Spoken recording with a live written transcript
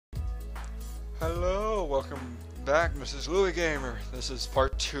Hello, welcome back, Mrs. Louie Gamer. This is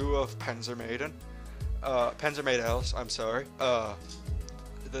part 2 of PanzerMadels, I'm sorry.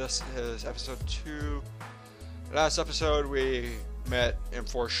 This is episode 2. Last episode we met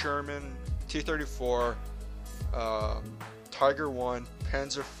M4 Sherman, T-34, Tiger 1,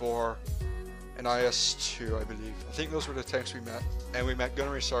 Panzer 4, and IS-2, I believe. I think those were the tanks we met. And we met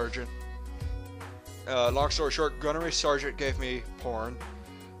Gunnery Sergeant. Long story short, Gunnery Sergeant gave me porn.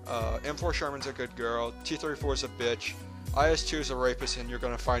 M4 Sherman's a good girl, T-34 is a bitch, IS-2 is a rapist and you're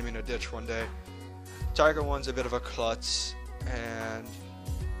gonna find me in a ditch one day, Tiger 1's a bit of a klutz, and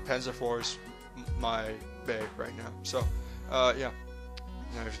Panzer 4 is my bae right now. So, yeah.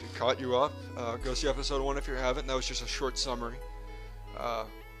 Now, if it caught you up, go see episode 1 if you haven't. That was just a short summary.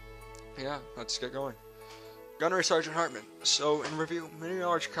 Yeah, let's get going. Gunnery Sergeant Hartman. So, in review, many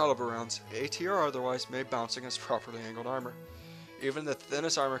large caliber rounds, AT or otherwise, may bounce against properly angled armor. Even the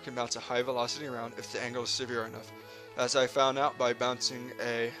thinnest armor can bounce a high velocity round if the angle is severe enough, as I found out by bouncing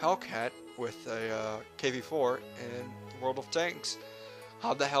a Hellcat with a KV-4 in World of Tanks.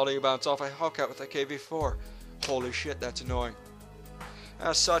 How the hell do you bounce off a Hellcat with a KV-4? Holy shit, that's annoying.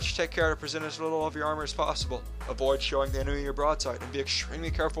 As such, take care to present as little of your armor as possible. Avoid showing the enemy your broadside, and be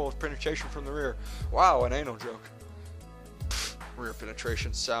extremely careful with penetration from the rear. Wow, an anal joke. Pfft, rear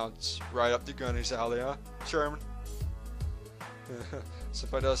penetration sounds right up the gunny's alley, huh, Sherman?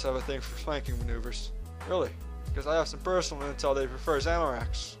 Somebody does have a thing for flanking maneuvers. Really? Because I have some personal intel that he prefers ammo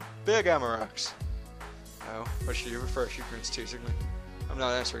racks. Big ammo racks. Oh, which do you prefer? She grins teasingly. I'm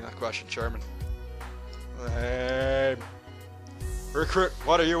not answering that question, Sherman. Lame. Recruit,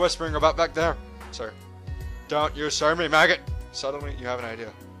 what are you whispering about back there? Sir. Don't you sir me, maggot! Suddenly, you have an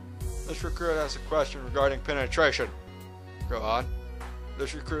idea. This recruit has a question regarding penetration. Go on.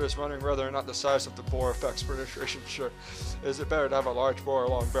 This recruit is wondering whether or not the size of the bore affects penetration. Sure. Is it better to have a large bore or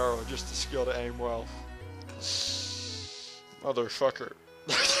long barrel, or just the skill to aim well? Motherfucker.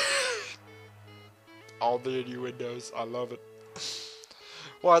 All the innuendos. I love it.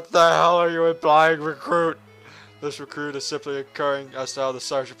 What the hell are you implying, recruit? This recruit is simply occurring as to how the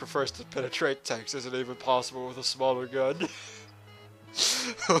sergeant prefers to penetrate tanks. Isn't even possible with a smaller gun.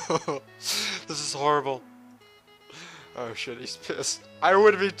 This is horrible. Oh shit, he's pissed. I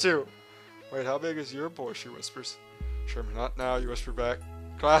would be too. Wait, how big is your bore? She whispers. Sherman, not now, you whisper back.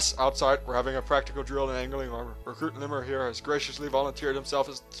 Class, outside, we're having a practical drill in angling armor. Recruit Limmer here has graciously volunteered himself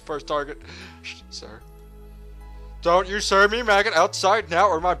as the first target. Shh, sir. Don't you sir me, maggot, outside now,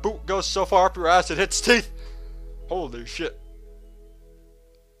 or my boot goes so far up your ass it hits teeth. Holy shit.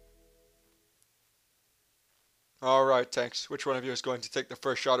 Alright, tanks. Which one of you is going to take the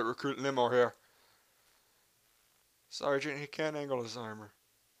first shot at Recruit Limo here? Sergeant, he can't angle his armor.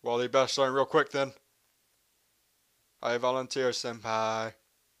 Well, he best learn real quick then. I volunteer, senpai.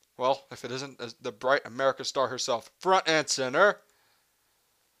 Well, if it isn't the bright America star herself. Front and center.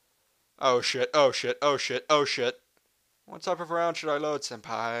 Oh shit, oh shit, oh shit, oh shit. What type of round should I load,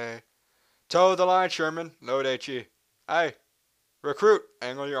 senpai? Toe the line, Sherman. Load HE. Hey, recruit,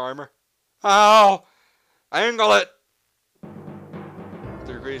 angle your armor. Ow! Angle it!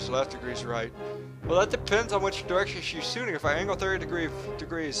 Degrees left, degrees right. Well, that depends on which direction she's shooting. If I angle 30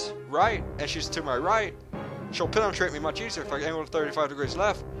 degrees right, and she's to my right, she'll penetrate me much easier. If I angle 35 degrees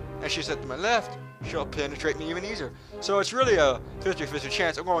left, and she's at my left, she'll penetrate me even easier. So it's really a 50-50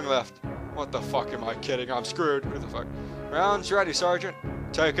 chance of going left. What the fuck am I kidding? I'm screwed. Who the fuck? Rounds ready, Sergeant.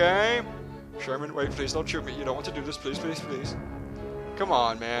 Take aim. Sherman, wait, please don't shoot me. You don't want to do this, please, please, please. Come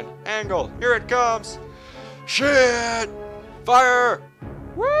on, man. Angle. Here it comes. Shit! Fire!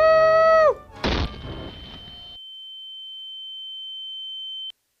 Woo!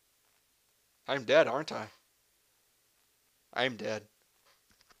 I'm dead, aren't I? I'm dead.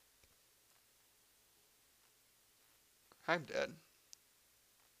 I'm dead.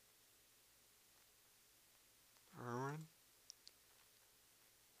 Erwin?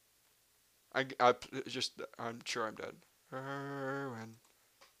 I'm sure I'm dead. Erwin.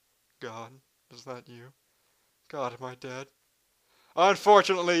 God, is that you? God, am I dead?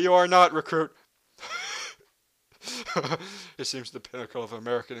 Unfortunately, you are not, recruit. It seems the pinnacle of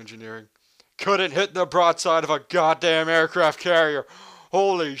American engineering. Couldn't hit the broadside of a goddamn aircraft carrier.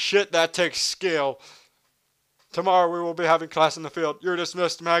 Holy shit, that takes skill. Tomorrow we will be having class in the field. You're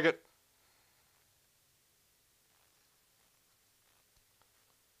dismissed, maggot.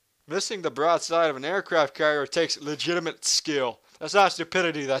 Missing the broadside of an aircraft carrier takes legitimate skill. That's not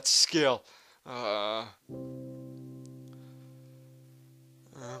stupidity, that's skill. Am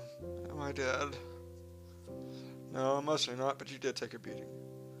I dead? No, mostly not, but you did take a beating.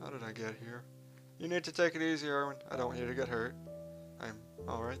 How did I get here? You need to take it easy, Erwin. I don't want you to get hurt. I'm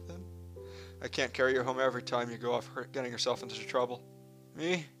alright then. I can't carry you home every time you go off getting yourself into trouble.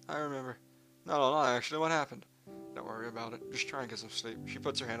 Me? I remember. No, actually, what happened? Don't worry about it. Just try and get some sleep. She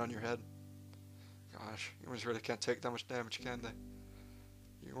puts her hand on your head. Gosh, humans really can't take that much damage, can they?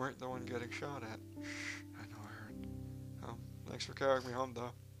 You weren't the one getting shot at. Shh, I know I heard. Oh, thanks for carrying me home,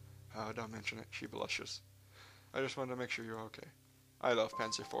 though. Oh, don't mention it. She blushes. I just wanted to make sure you're okay. I love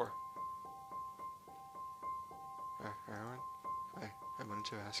Panzer 4. Erwin? I wanted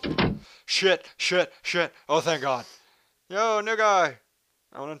to ask you. Shit! Oh, thank God. Yo, new guy!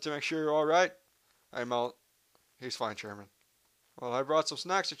 I wanted to make sure you're alright. He's fine, Chairman. Well, I brought some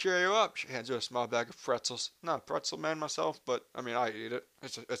snacks to cheer you up. She hands you a small bag of pretzels. Not a pretzel man myself, but, I eat it.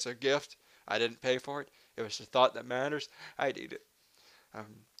 It's a gift. I didn't pay for it. It was the thought that matters. I'd eat it.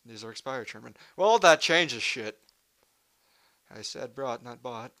 These are expired, Chairman. Well, that changes shit. I said brought, not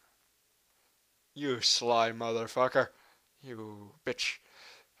bought. You sly motherfucker. You bitch.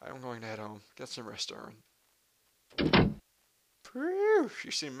 I'm going to head home. Get some rest, Erwin. Phew,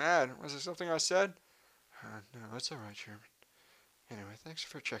 she seemed mad. Was there something I said? No, it's alright, Chairman. Anyway, thanks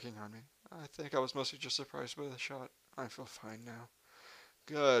for checking on me. I think I was mostly just surprised by the shot. I feel fine now.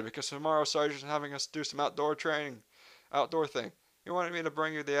 Good, because tomorrow Sergeant's having us do some outdoor thing. He wanted me to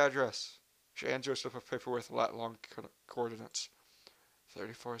bring you the address. She hands you a slip of paper with lat-long coordinates.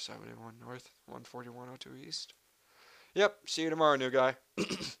 3471 north, 14102 east. Yep, see you tomorrow, new guy.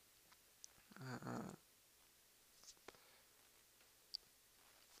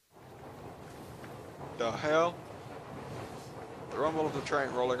 The hell? The rumble of the train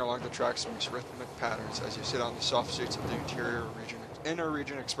rolling along the tracks makes rhythmic patterns as you sit on the soft seats of the Inner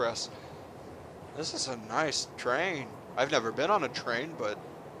Region Express. This is a nice train. I've never been on a train, but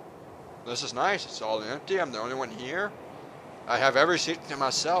this is nice. It's all empty. I'm the only one here. I have every seat to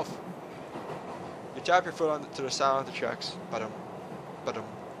myself. You tap your foot to the sound of the tracks. Ba-dum, ba-dum.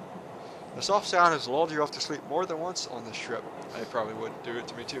 The soft sound has lulled you off to sleep more than once on this trip. I probably would do it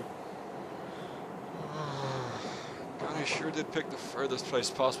to me too. He sure did pick the furthest place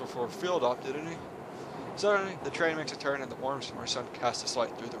possible for a field op, didn't he? Suddenly, the train makes a turn and the warm summer sun casts its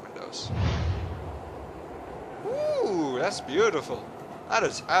light through the windows. Ooh, that's beautiful. That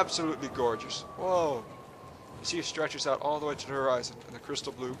is absolutely gorgeous. Whoa. The sea stretches out all the way to the horizon and the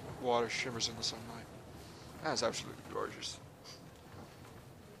crystal blue water shimmers in the sunlight. That is absolutely gorgeous.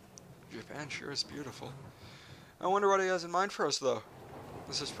 Japan sure is beautiful. I wonder what he has in mind for us, though.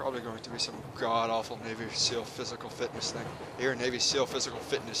 This is probably going to be some god-awful Navy SEAL physical fitness thing. Here, Navy SEAL physical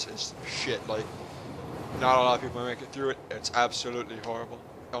fitness is shit. Like, not a lot of people make it through it. It's absolutely horrible.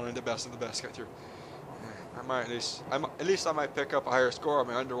 Only the best of the best get through. At least I might pick up a higher score on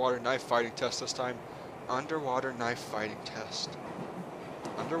my underwater knife fighting test this time. Underwater knife fighting test.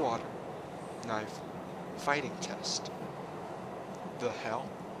 Underwater knife fighting test. The hell?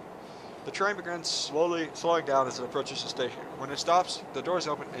 The train begins slowing down as it approaches the station. When it stops, the doors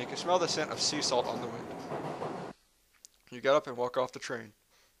open and you can smell the scent of sea salt on the wind. You get up and walk off the train.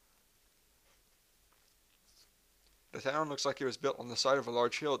 The town looks like it was built on the side of a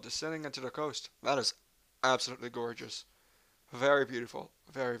large hill descending into the coast. That is absolutely gorgeous. Very beautiful.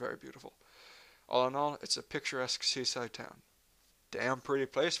 Very, very beautiful. All in all, it's a picturesque seaside town. Damn pretty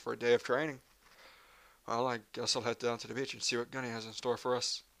place for a day of training. Well, I guess I'll head down to the beach and see what Gunny has in store for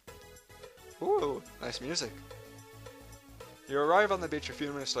us. Ooh, nice music. You arrive on the beach a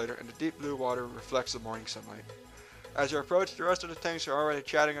few minutes later and the deep blue water reflects the morning sunlight. As you approach, the rest of the tanks are already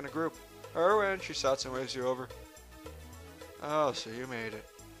chatting in a group. Erwin, she shouts and waves you over. Oh, so you made it.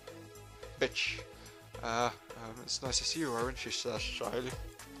 Bitch. It's nice to see you, Erwin, she says shyly.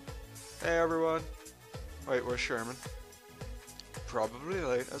 Hey everyone. Wait, where's Sherman? Probably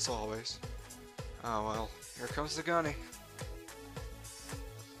late, as always. Oh well, here comes the gunny.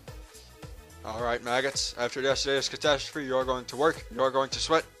 Alright, maggots, after yesterday's catastrophe, you're going to work, you're going to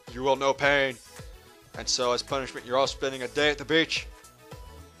sweat, you will know pain. And so, as punishment, you're all spending a day at the beach.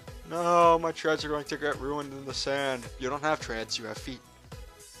 No, my treads are going to get ruined in the sand. You don't have treads, you have feet.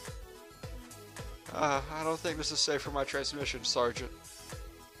 I don't think this is safe for my transmission, Sergeant.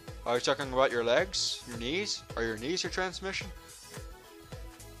 Are you talking about your legs? Your knees? Are your knees your transmission?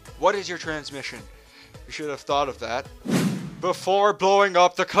 What is your transmission? You should have thought of that before blowing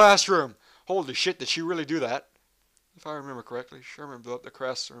up the classroom. Holy shit, did she really do that? If I remember correctly, Sherman blew up the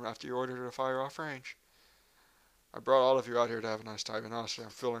classroom after you ordered her to fire off range. I brought all of you out here to have a nice time, and honestly, I'm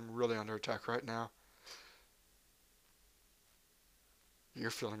feeling really under attack right now. You're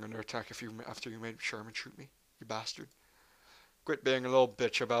feeling under attack after you made Sherman shoot me, you bastard. Quit being a little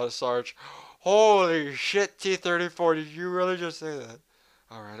bitch about it, Sarge. Holy shit, T-34, did you really just say that?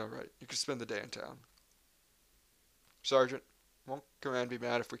 Alright, you can spend the day in town. Sergeant, Won't command be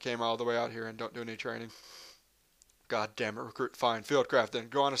mad if we came all the way out here and don't do any training. God damn it, recruit. Fine. Fieldcraft then.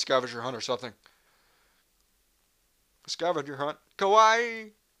 Go on a scavenger hunt or something. A scavenger hunt? Kawaii!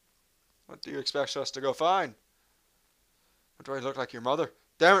 What do you expect us to go find? What do I look like, your mother?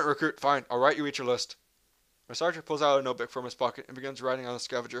 Damn it, recruit. Fine. I'll write you each a list. My sergeant pulls out a notebook from his pocket and begins writing on a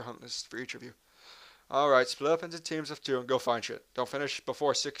scavenger hunt list for each of you. Alright, split up into teams of 2 and go find shit. Don't finish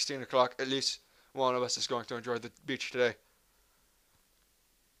before 16 o'clock. At least one of us is going to enjoy the beach today.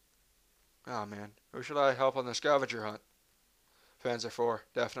 Oh man, who should I help on the scavenger hunt? Panzer 4,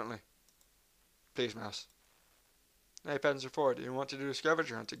 definitely. Please, Mouse. Hey, Panzer 4, do you want to do a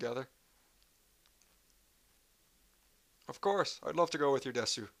scavenger hunt together? Of course, I'd love to go with you,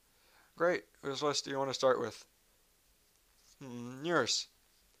 Desu. Great, whose list do you want to start with? Yours.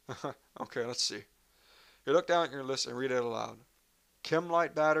 Okay, let's see. You look down at your list and read it aloud. Chem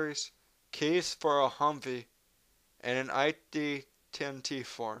light batteries, keys for a Humvee, and an ID-10T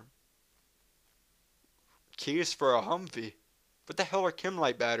form. Keys for a Humvee? What the hell are chem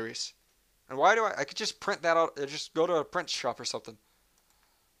light batteries? And why do I could just print that out, just go to a print shop or something.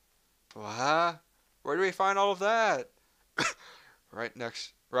 What? Where do we find all of that? Right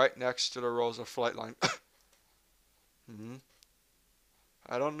next to the rolls of Flightline.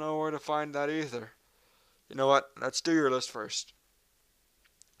 I don't know where to find that either. You know what? Let's do your list first.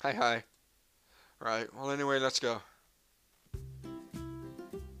 Hi. Right, well anyway, let's go.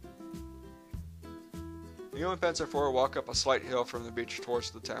 You and Panzer 4 walk up a slight hill from the beach towards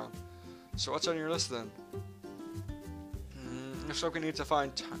the town. So what's on your list then? Looks like we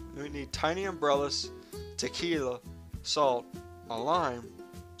need tiny umbrellas, tequila, salt, a lime,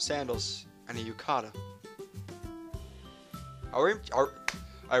 sandals, and a yukata.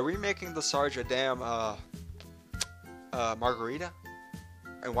 Are we making the Sarge a damn margarita?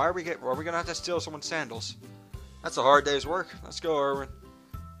 And are we gonna have to steal someone's sandals? That's a hard day's work. Let's go, Erwin.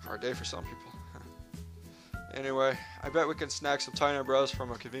 Hard day for some people. Anyway, I bet we can snag some tiny umbrellas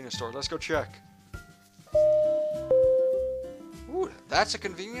from a convenience store. Let's go check. Ooh, that's a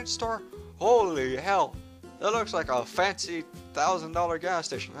convenience store? Holy hell. That looks like a fancy $1,000 gas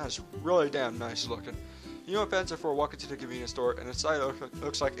station. That is really damn nice looking. You and Panzer 4 walk into the convenience store, and inside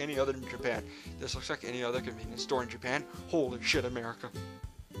looks like any other in Japan. This looks like any other convenience store in Japan. Holy shit, America.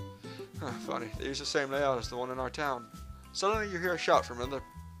 Funny, they use the same layout as the one in our town. Suddenly you hear a shout from another...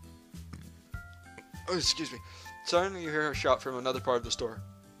 Oh, excuse me. Suddenly you hear a shout from another part of the store.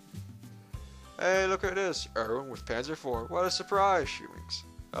 Hey, look who it is. Erwin with Panzer 4. What a surprise, she winks.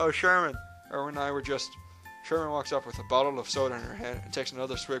 Oh, Sherman. Erwin and I were just... Sherman walks up with a bottle of soda in her hand and takes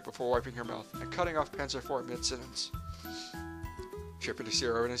another swig before wiping her mouth and cutting off Panzer 4 mid-sentence. Chippy to see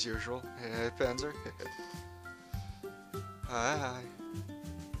Erwin as usual. Hey, Panzer. Hi.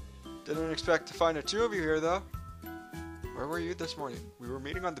 Didn't expect to find the two of you here, though. Where were you this morning? We were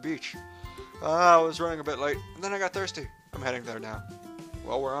meeting on the beach. I was running a bit late, and then I got thirsty. I'm heading there now.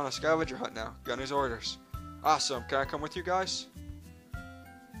 Well, we're on a scavenger hunt now. Gunny's orders. Awesome. Can I come with you guys?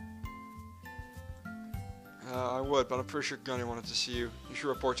 I would, but I'm pretty sure Gunny wanted to see you. You should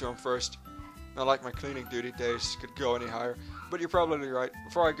report to him first. Not like my cleaning duty days could go any higher, but you're probably right.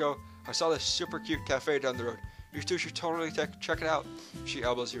 Before I go, I saw this super cute cafe down the road. You two should totally check it out. She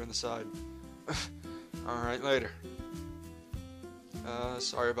elbows you in the side. Alright, later.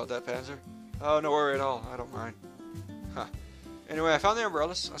 Sorry about that, Panzer. Oh, no worry at all. I don't mind. Huh. Anyway, I found the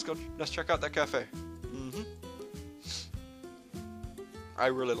umbrellas. Let's check out that cafe. I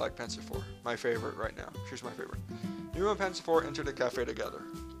really like Panzer 4. My favorite right now. She's my favorite. You and Panzer 4 enter the cafe together.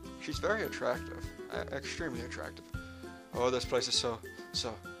 She's very attractive. Extremely attractive. Oh, this place is so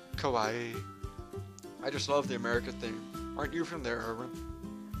kawaii. I just love the American theme. Aren't you from there, Erwin?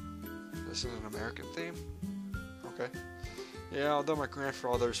 This is an American theme? Okay. Yeah, although my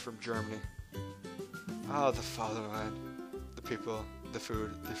grandfather's from Germany. Ah, the fatherland. The people, the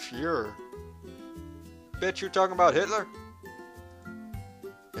food, the Fuhrer. Bitch, you talking about Hitler?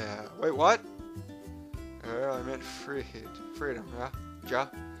 Yeah, wait, what? I meant freedom, yeah? Ja?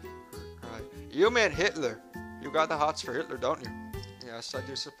 Right. You meant Hitler. You got the hots for Hitler, don't you? Yes, I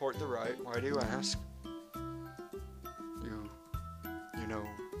do support the right. Why do you ask? You know,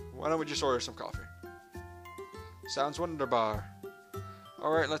 why don't we just order some coffee? Sounds wunderbar.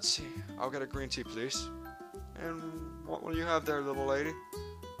 Alright, let's see. I'll get a green tea, please. And what will you have there, little lady?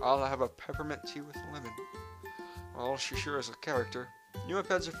 I'll have a peppermint tea with lemon. Well, she sure is a character. You and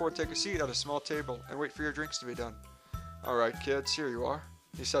Panzer 4 take a seat at a small table and wait for your drinks to be done. Alright, kids, here you are.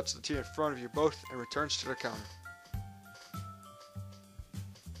 He sets the tea in front of you both and returns to the counter.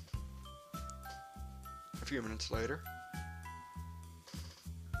 A few minutes later.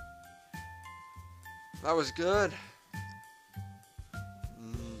 That was good.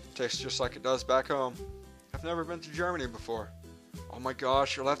 tastes just like it does back home. I've never been to Germany before. Oh my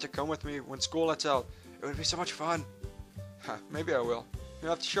gosh, you'll have to come with me when school lets out. It would be so much fun. Maybe I will.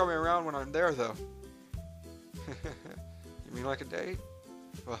 You'll have to show me around when I'm there, though. You mean like a date?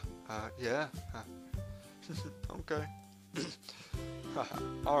 Well, yeah. Okay.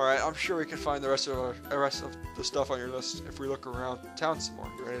 Alright, I'm sure we can find the rest of the stuff on your list if we look around town some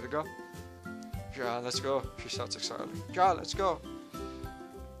more. You ready to go? Ja, let's go. She sounds excited. Ja, let's go.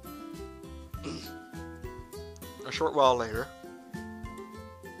 A short while later.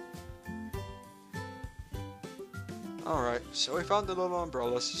 Alright, so we found the little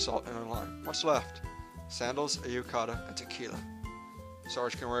umbrellas, salt, and a lime. What's left? Sandals, a yukata, and tequila.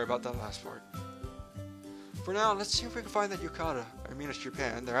 Sarge can worry about that last part. For now, let's see if we can find that yukata. I mean, it's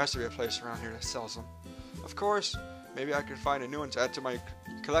Japan. There has to be a place around here that sells them. Of course, maybe I can find a new one to add to my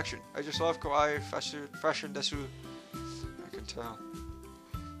collection. I just love kawaii fashion desu. I can tell.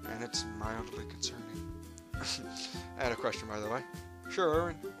 And it's mildly concerning. I had a question, by the way. Sure,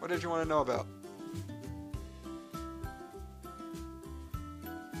 Erwin. What did you want to know about?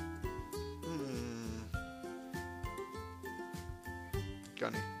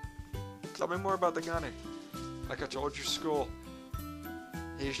 Gunny. Tell me more about the Gunny. Like I told you, school.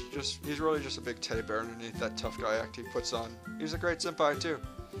 He's really just a big teddy bear underneath that tough guy act he puts on. He's a great senpai too.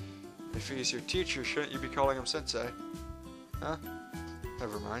 If he's your teacher, shouldn't you be calling him sensei? Huh?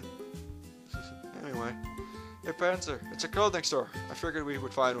 Never mind. Anyway. Hey Panzer, it's a clothing store. I figured we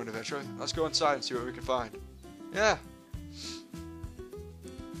would find one eventually. Let's go inside and see what we can find. Yeah.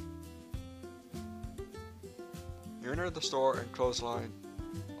 You enter the store and clothesline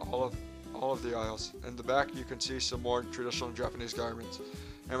all of the aisles. In the back you can see some more traditional Japanese garments.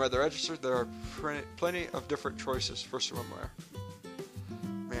 And by the register there are plenty of different choices for swimwear.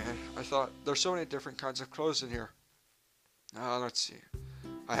 Man, I thought there's so many different kinds of clothes in here. Let's see.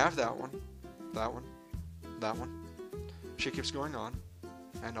 I have that one, that one, that one. She keeps going on,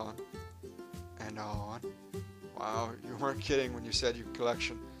 and on, and on. Wow, you weren't kidding when you said your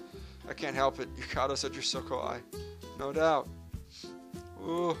collection. I can't help it. Yukata said you're so kawaii. No doubt.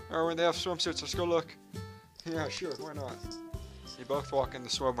 Ooh, Erwin, they have swimsuits. Let's go look. Yeah, sure. Why not? You both walk in the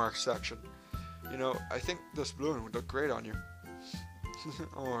swimwear section. You know, I think this balloon would look great on you.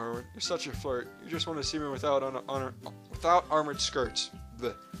 Oh, Erwin, you're such a flirt. You just want to see me without armored skirts.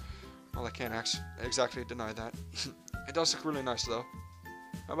 Blech. Well, I can't exactly deny that. It does look really nice, though.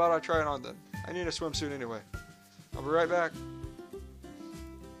 How about I try it on then? I need a swimsuit anyway. I'll be right back.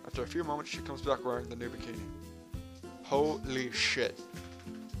 After a few moments, she comes back wearing the new bikini. Holy shit.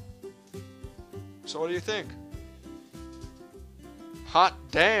 So what do you think? Hot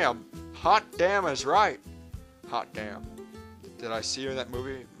damn. Hot damn is right. Hot damn. Did I see you in that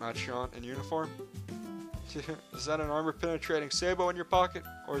movie, Machion in uniform? Is that an armor-penetrating sabo in your pocket?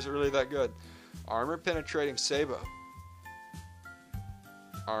 Or is it really that good? Armor-penetrating sabo.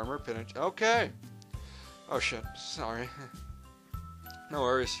 Armor-penetrating... Okay. Oh shit. Sorry. No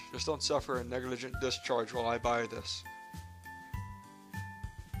worries. Just don't suffer a negligent discharge while I buy this.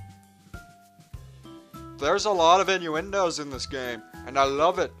 There's a lot of innuendos in this game, and I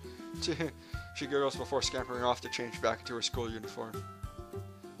love it. She giggles before scampering off to change back into her school uniform.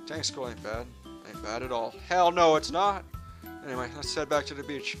 Dang, school ain't bad. Ain't bad at all. Hell no, it's not. Anyway, let's head back to the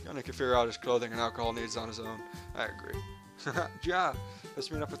beach. Gunny can figure out his clothing and alcohol needs on his own. I agree. Ja,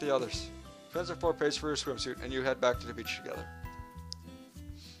 let's meet up with the others. Panzer 4 pays for your swimsuit, and you head back to the beach together.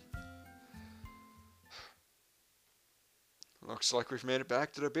 Looks like we've made it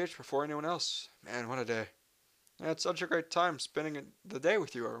back to the beach before anyone else. Man, what a day. I had such a great time spending the day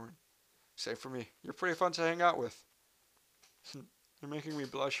with you, Erwin. Save for me. You're pretty fun to hang out with. You're making me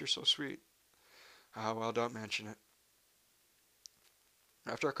blush. You're so sweet. Ah, well, don't mention it.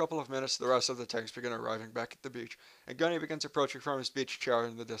 After a couple of minutes, the rest of the tanks begin arriving back at the beach, and Gunny begins approaching from his beach chair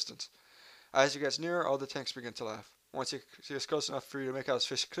in the distance. As he gets nearer, all the tanks begin to laugh. Once he is close enough for you to make out his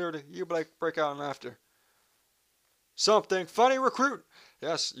face clearly, you break out in laughter. Something funny, recruit!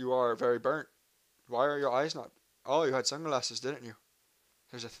 Yes, you are very burnt. Why are your eyes not... Oh, you had sunglasses, didn't you?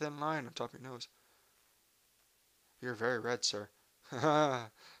 There's a thin line on top of your nose. You're very red, sir.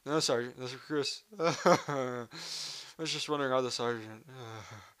 No, Sergeant, this is Chris. I was just wondering how the Sergeant...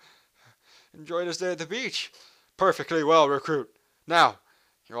 Enjoyed his day at the beach. Perfectly well, recruit. Now,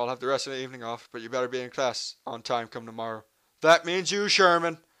 you all have the rest of the evening off, but you better be in class on time come tomorrow. That means you,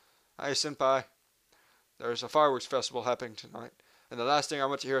 Sherman. Aye, senpai. There's a fireworks festival happening tonight, and the last thing I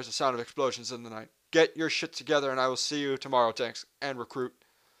want to hear is the sound of explosions in the night. Get your shit together, and I will see you tomorrow, tanks, and recruit.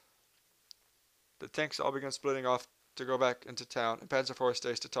 The tanks all begin splitting off to go back into town, and Panzer IV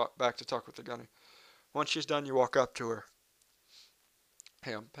stays to talk with the Gunny. Once she's done, you walk up to her.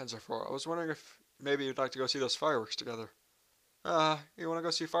 Hey, I'm Panzer4. I was wondering if maybe you'd like to go see those fireworks together. You want to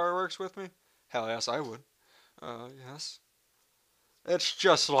go see fireworks with me? Hell yes, I would. Yes. It's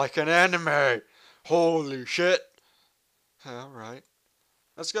just like an anime. Holy shit. Alright.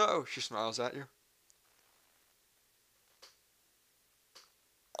 Let's go. She smiles at you.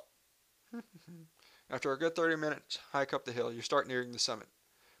 After a good 30 minutes hike up the hill, you start nearing the summit.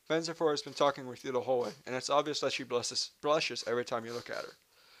 Panzer4 has been talking with you the whole way, and it's obvious that she blushes every time you look at her.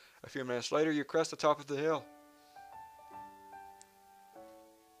 A few minutes later, you crest the top of the hill.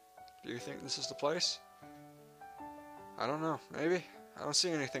 Do you think this is the place? I don't know. Maybe. I don't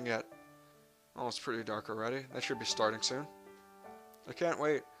see anything yet. Oh, it's pretty dark already. They should be starting soon. I can't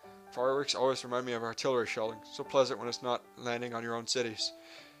wait. Fireworks always remind me of artillery shelling. So pleasant when it's not landing on your own cities.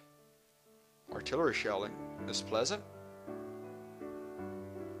 Artillery shelling is pleasant?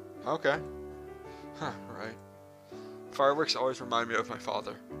 Okay. Huh, right. Fireworks always remind me of my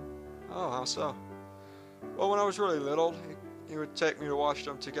father. Oh, how so? Well, when I was really little, he would take me to watch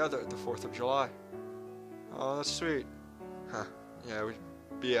them together at the 4th of July. Oh, that's sweet. Huh. Yeah, we'd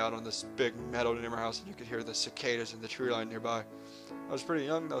be out on this big meadow near my house and you could hear the cicadas in the tree line nearby. I was pretty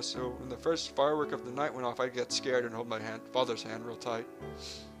young though, so when the first firework of the night went off, I'd get scared and hold my father's hand real tight.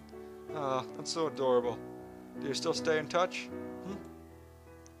 Ah, that's so adorable. Do you still stay in touch?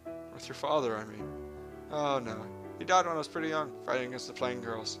 With your father, I mean. Oh no. He died when I was pretty young, fighting against the Plain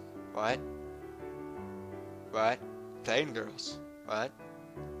Girls. What? What? Plain Girls? What?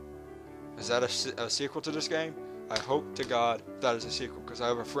 Is that a sequel to this game? I hope to God that is a sequel, because I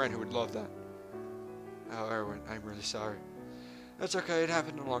have a friend who would love that. Oh, Erwin, I'm really sorry. That's okay, it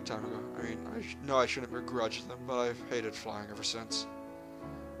happened a long time ago. I mean, I know I shouldn't begrudge them, but I've hated flying ever since.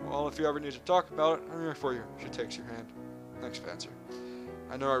 Well, if you ever need to talk about it, I'm here for you. She takes your hand. Thanks, Panzer.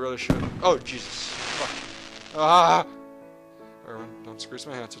 I know I really should. Oh, Jesus. Fuck. Ah! Erwin, don't squeeze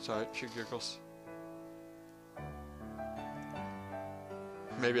my hand so tight. She giggles.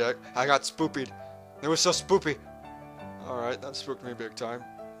 Maybe I got spoopied. It was so spoopy. Alright, that spooked me big time.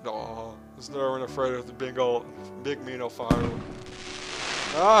 No, is no one afraid of the big mean old firework?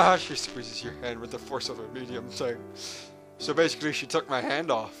 Ah, she squeezes your hand with the force of a medium thing. So basically, she took my hand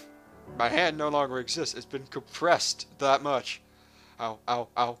off. My hand no longer exists. It's been compressed that much. Ow, ow,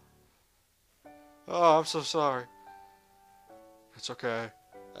 ow. Oh, I'm so sorry. It's okay.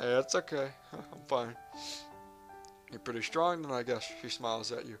 Hey, it's okay. I'm fine. You're pretty strong then, I guess. She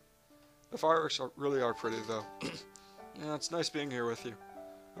smiles at you. The fireworks really are pretty, though. Yeah, it's nice being here with you.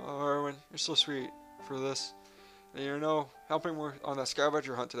 Oh, Erwin, you're so sweet for this. And you know, helping me on that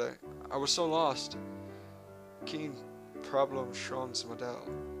scavenger hunt today, I was so lost. Kein Problem Modell.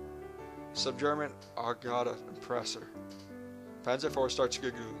 Sub-German, Argata Impressor. Panzer4 starts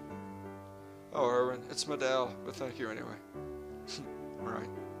giggling. Oh, Erwin, it's Modell, but thank you anyway. Alright.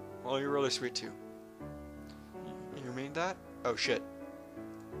 Well, you're really sweet too. You mean that? Oh, shit.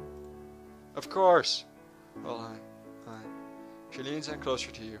 Of course! Well, hi. She leans in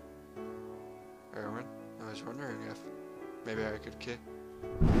closer to you. Erwin, I was wondering if maybe I could kick.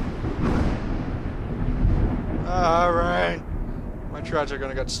 Alright. My treads are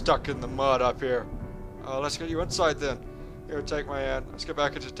gonna get stuck in the mud up here. Let's get you inside then. Here, take my hand. Let's get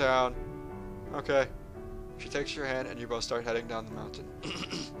back into town. Okay. She takes your hand and you both start heading down the mountain.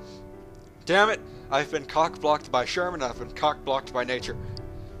 Damn it! I've been cock-blocked by Sherman, I've been cock-blocked by nature.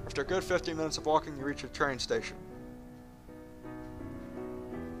 After a good 15 minutes of walking, you reach a train station.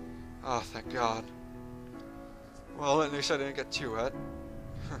 Oh, thank God. Well, at least I didn't get too wet.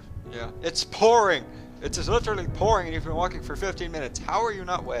 Yeah. It's pouring! It's literally pouring and you've been walking for 15 minutes. How are you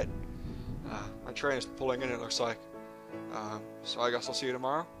not wet? My train is pulling in, it looks like. So I guess I'll see you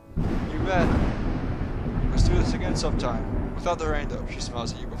tomorrow? You bet. Let's do this again sometime. Without the rain, though. She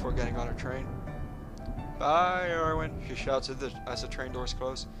smiles at you before getting on her train. Bye, Erwin. She shouts as the train doors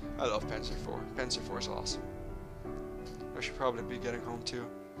close. I love Panzer4. Panzer4 is awesome. I should probably be getting home, too.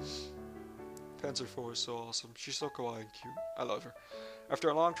 Panzer4 is so awesome. She's so kawaii and cute. I love her. After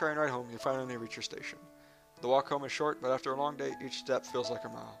a long train ride home, you finally reach your station. The walk home is short, but after a long day, each step feels like a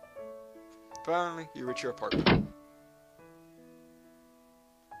mile. Finally, you reach your apartment.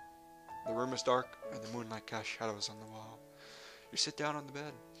 The room is dark, and the moonlight casts shadows on the wall. You sit down on the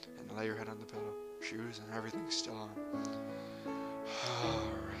bed, and lay your head on the pillow. Shoes and everything's still on.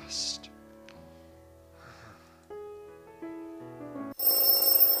 Rest.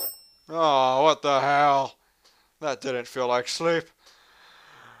 Oh, what the hell? That didn't feel like sleep.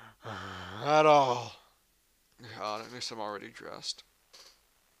 At all. God, at least I'm already dressed.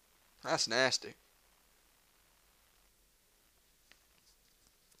 That's nasty.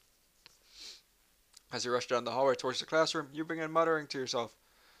 As you rush down the hallway towards the classroom, you begin muttering to yourself,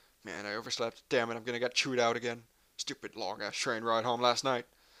 "Man, I overslept. Damn it, I'm gonna get chewed out again. Stupid long-ass train ride home last night."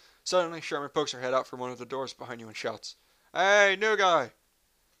 Suddenly, Sherman pokes her head out from one of the doors behind you and shouts, "Hey, new guy!"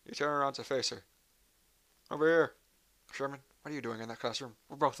 You turn around to face her. "Over here." "Sherman, what are you doing in that classroom?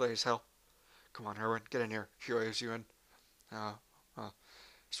 We're both late as hell." "Come on, Erwin, get in here." She waves you in. Oh, well,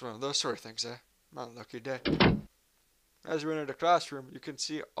 it's one of those sort of things, eh? Not a lucky day. As you enter the classroom, you can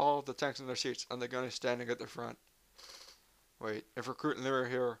see all of the tanks in their seats and the gun is standing at the front. Wait, if Recruit and Lim are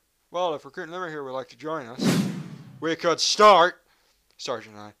here... Well, if Recruit and Lim are here would like to join us, we could start!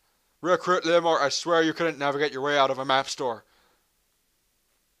 Sergeant and I. "Recruit Lim, or I swear you couldn't navigate your way out of a map store."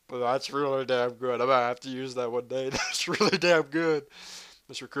 But that's really damn good. I might have to use that one day. That's really damn good.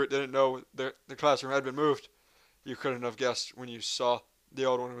 This recruit didn't know the classroom had been moved. You couldn't have guessed when you saw the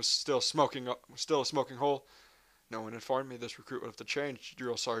old one was still a smoking hole. No one informed me this recruit would have to change,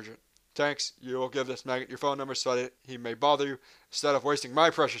 drill sergeant. "Thanks. You will give this maggot your phone number so that he may bother you instead of wasting my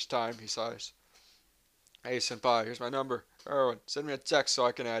precious time," he sighs. "Hey, senpai, here's my number. Erwin, send me a text so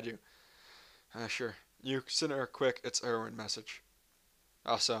I can add you." Sure. You send her a quick "it's Erwin" message.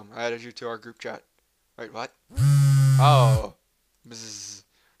 "Awesome. I added you to our group chat." "Wait, what?" "Oh. Bzzz.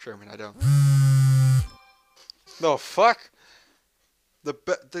 Sherman, I don't." "No, fuck?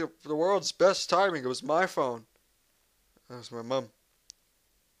 The world's best timing. It was my phone." That was my mom.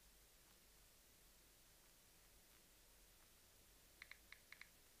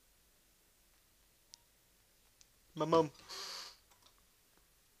 My mom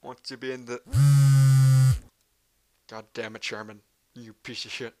wants to be in the... God damn it, Sherman. You piece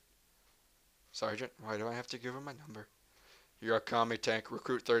of shit. "Sergeant, why do I have to give him my number?" "You're a commie tank,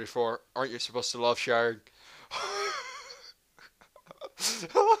 Recruit 34. Aren't you supposed to love sharing?"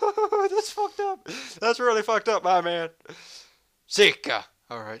 That's fucked up. That's really fucked up, my man. Zika.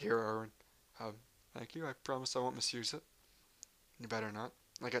 Alright, here, Erwin. Thank you. I promise I won't misuse it. You better not.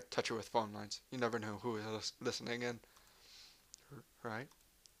 I get touchy with phone lines. You never know who is listening in. Right?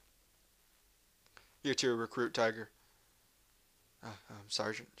 You too, Recruit Tiger.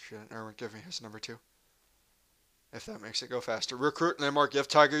 Sergeant, shouldn't Erwin give me his number too? If that makes it go faster. Recruit Limor, give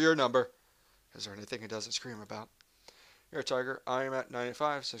Tiger your number. Is there anything he doesn't scream about? Here, Tiger. I am at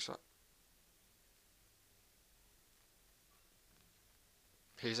 95. 6...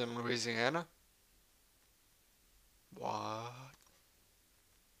 He's in Louisiana? What?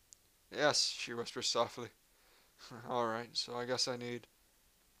 Yes, she whispers softly. Alright, so I guess I need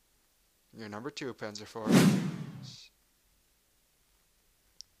your number 2, Panzer 4.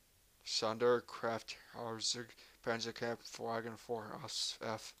 Sonder Kraft Harzig Panzer Camp Wagon 4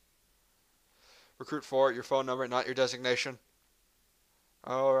 F. Recruit 4, your phone number, not your designation.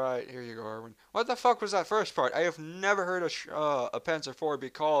 Alright, here you go, Erwin. What the fuck was that first part? I have never heard a Panzer 4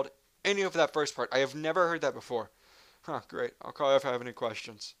 be called any of that first part. I have never heard that before. Huh, great. I'll call you if I have any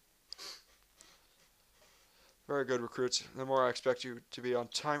questions. Very good, recruits. The more I expect you to be on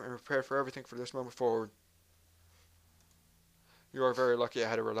time and prepared for everything from this moment forward. You are very lucky I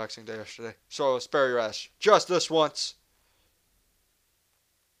had a relaxing day yesterday. So I'll spare your ass. Just this once.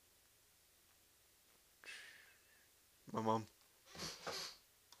 My mom.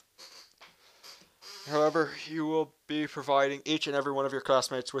 However, you will be providing each and every one of your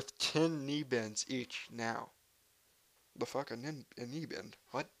classmates with 10 knee bends each now. The fuck? A knee bend?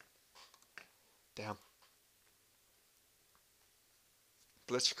 What? Damn.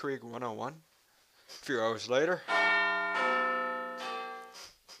 Blitzkrieg 101. A few hours later.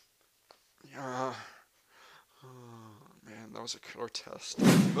 Oh, man, that was a killer test.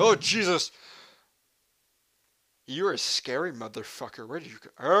 Oh, Jesus! You're a scary motherfucker. Where did you go?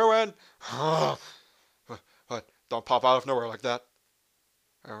 Erwin! What? Don't pop out of nowhere like that.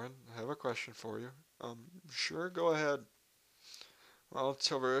 Erwin, I have a question for you. Sure, go ahead. Well,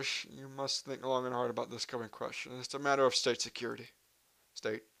 Tilberish, you must think long and hard about this coming question. It's a matter of state security.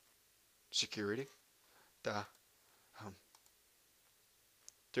 State security? Duh.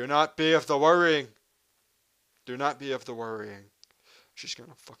 Do not be of the worrying. Do not be of the worrying. She's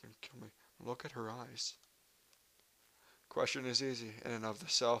gonna fucking kill me. Look at her eyes. Question is easy in and of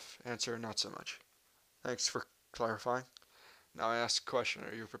itself. Answer not so much. Thanks for clarifying. Now I ask a question.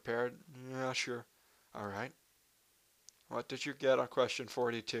 Are you prepared? Yeah, sure. Alright. What did you get on question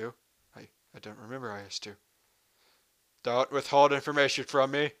 42? I don't remember, I asked you. Don't withhold information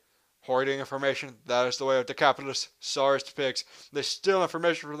from me. Hoarding information, that is the way of the capitalists, sorest pigs. They steal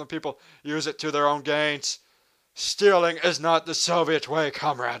information from the people, use it to their own gains. Stealing is not the Soviet way,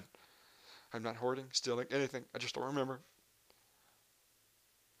 comrade. I'm not hoarding, stealing, anything. I just don't remember.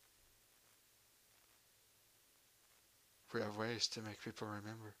 We have ways to make people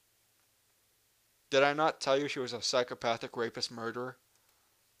remember. Did I not tell you she was a psychopathic rapist murderer?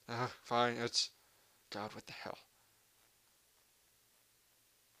 Fine, it's... God, what the hell?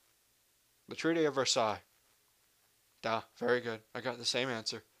 The Treaty of Versailles. Duh, very good. I got the same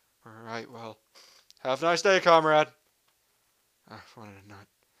answer. Alright, well. Have a nice day, comrade. What a nut.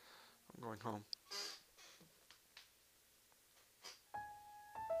 I'm going home.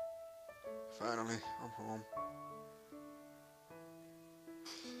 Finally, I'm home.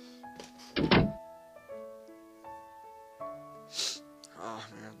 Oh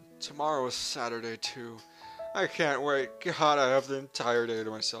man, tomorrow is Saturday too. I can't wait. God, I have the entire day to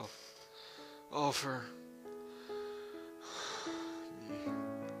myself. All for me.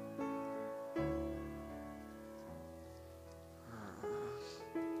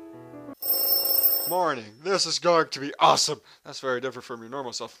 Morning. This is going to be awesome. That's very different from your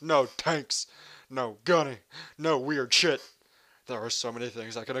normal self. No tanks. No gunning. No weird shit. There are so many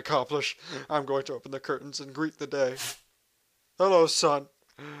things I can accomplish. I'm going to open the curtains and greet the day. Hello, son.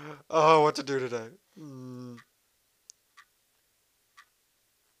 Oh, what to do today?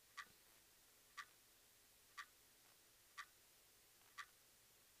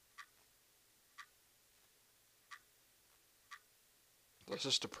 This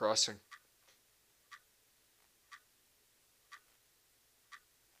is depressing.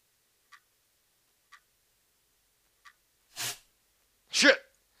 Shit!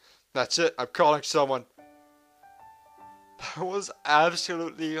 That's it. I'm calling someone. That was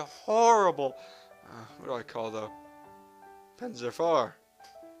absolutely horrible. What do I call though? PanzerMadels.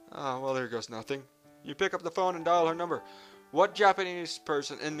 Well, there goes nothing. You pick up the phone and dial her number. What Japanese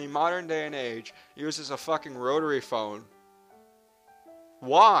person in the modern day and age uses a fucking rotary phone?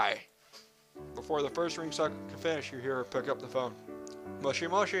 Why? Before the first ring cycle can finish, you hear her pick up the phone. Mushy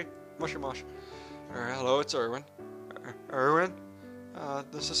mushy. Mushy mush. Hello, it's Erwin. Erwin?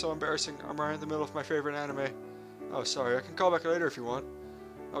 This is so embarrassing. I'm right in the middle of my favorite anime. Oh, sorry. I can call back later if you want.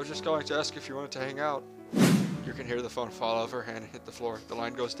 I was just going to ask if you wanted to hang out. You can hear the phone fall out of her hand and hit the floor. The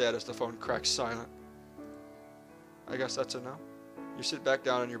line goes dead as the phone cracks silent. I guess that's a no. You sit back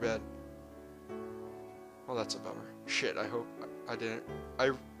down on your bed. Well, that's a bummer. Shit, I hope I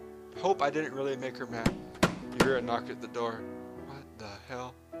didn't really make her mad. You hear a knock at the door. What the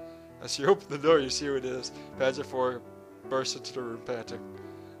hell? As you open the door, you see who it is. PanzerMadels bursts into the room panting.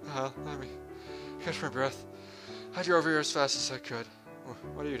 Let me catch my breath. I drove here as fast as I could.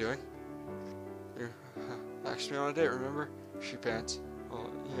 What are you doing? You asked me on a date, remember? She pants. Well,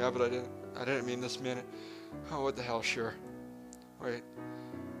 yeah, but I didn't mean this minute. Oh, what the hell, sure. Wait.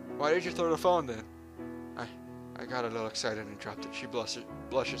 Why did you throw the phone then? I got a little excited and dropped it. She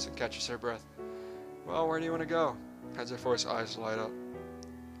blushes and catches her breath. Well, where do you want to go? PanzerMadels' eyes light up.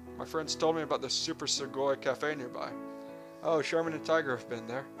 My friends told me about the Super Sugoi Cafe nearby. Oh, Sherman and Tiger have been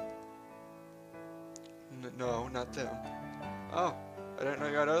there. No, not them. Oh, I didn't know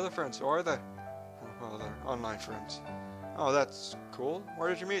you had other friends. Who are they? Well, they're online friends. Oh, that's cool. Where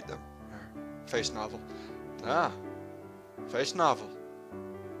did you meet them? Face novel. Face novel.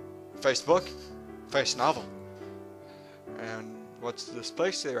 Facebook? Face novel. And what's this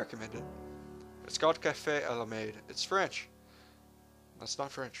place they recommended? It's called Café Alameda. It's French. That's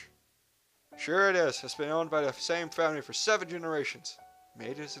not French. Sure it is. It's been owned by the same family for 7 generations.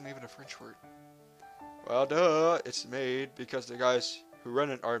 Made isn't even a French word. Well, duh. It's made because the guys who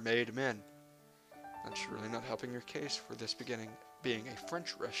run it are made men. That's really not helping your case for this being a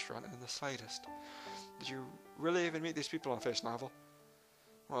French restaurant in the slightest. Did you really even meet these people on Face Novel?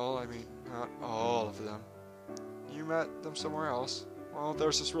 Well, I mean, not all of them. You met them somewhere else. Well,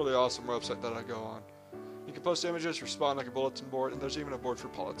 there's this really awesome website that I go on. You can post images, respond like a bulletin board, and there's even a board for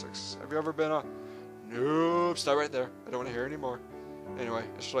politics. Have you ever been on? Nope, stop right there. I don't want to hear any more. Anyway,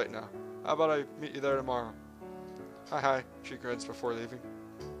 it's late now. How about I meet you there tomorrow? Hi, she grins before leaving.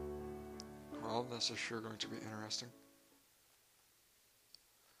 Well, this is sure going to be interesting.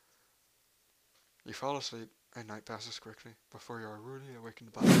 You fall asleep, and night passes quickly before you are rudely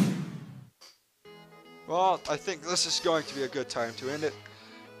awakened by it. Well, I think this is going to be a good time to end it.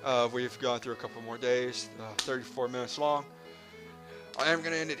 We've gone through a couple more days, 34 minutes long. I am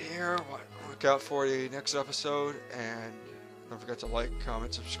going to end it here. Look out for the next episode, and don't forget to like,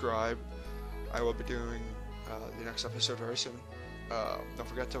 comment, subscribe. I will be doing the next episode very soon. Don't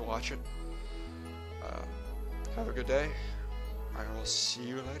forget to watch it. Have a good day. I will see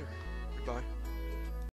you later. Goodbye.